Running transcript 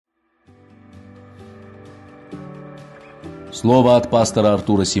Слово от пастора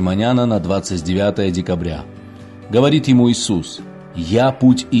Артура Симоняна на 29 декабря. Говорит ему Иисус: «Я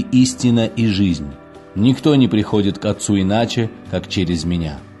путь и истина и жизнь. Никто не приходит к Отцу иначе, как через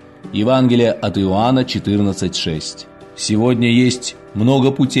Меня». Евангелие от Иоанна 14:6. Сегодня есть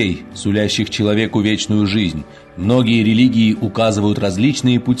много путей, сулящих человеку вечную жизнь. Многие религии указывают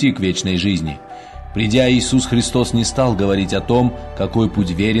различные пути к вечной жизни. Придя, Иисус Христос не стал говорить о том, какой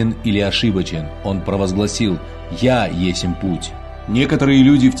путь верен или ошибочен. Он провозгласил: «Я есмь путь». Некоторые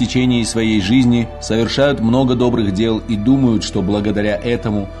люди в течение своей жизни совершают много добрых дел и думают, что благодаря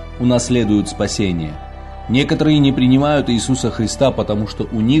этому унаследуют спасение. Некоторые не принимают Иисуса Христа, потому что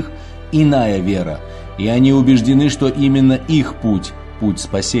у них иная вера, и они убеждены, что именно их путь – путь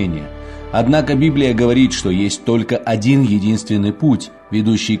спасения. Однако Библия говорит, что есть только один единственный путь,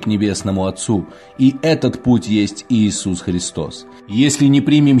 ведущий к Небесному Отцу, и этот путь есть Иисус Христос. Если не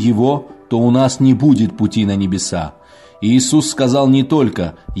примем Его, то у нас не будет пути на небеса. И Иисус сказал не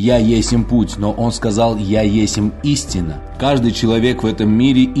только «Я есмь путь», но Он сказал «Я есмь истина». Каждый человек в этом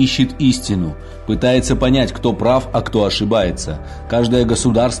мире ищет истину, пытается понять, кто прав, а кто ошибается. Каждое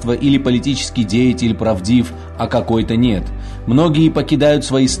государство или политический деятель правдив, а какой-то нет. Многие покидают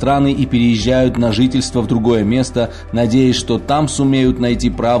свои страны и переезжают на жительство в другое место, надеясь, что там сумеют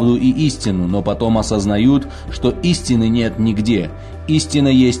найти правду и истину, но потом осознают, что истины нет нигде. Истина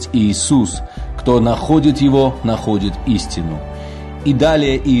есть Иисус. Кто находит Его, находит истину. И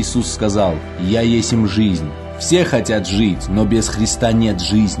далее Иисус сказал: «Я есмь жизнь». Все хотят жить, но без Христа нет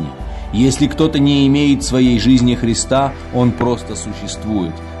жизни. Если кто-то не имеет в своей жизни Христа, он просто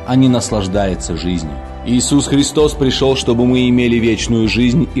существует, а не наслаждается жизнью. Иисус Христос пришел, чтобы мы имели вечную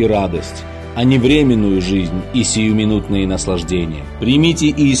жизнь и радость, а не временную жизнь и сиюминутные наслаждения.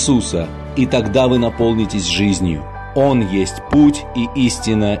 Примите Иисуса, и тогда вы наполнитесь жизнью. Он есть путь и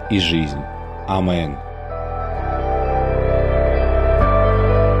истина и жизнь. Амен.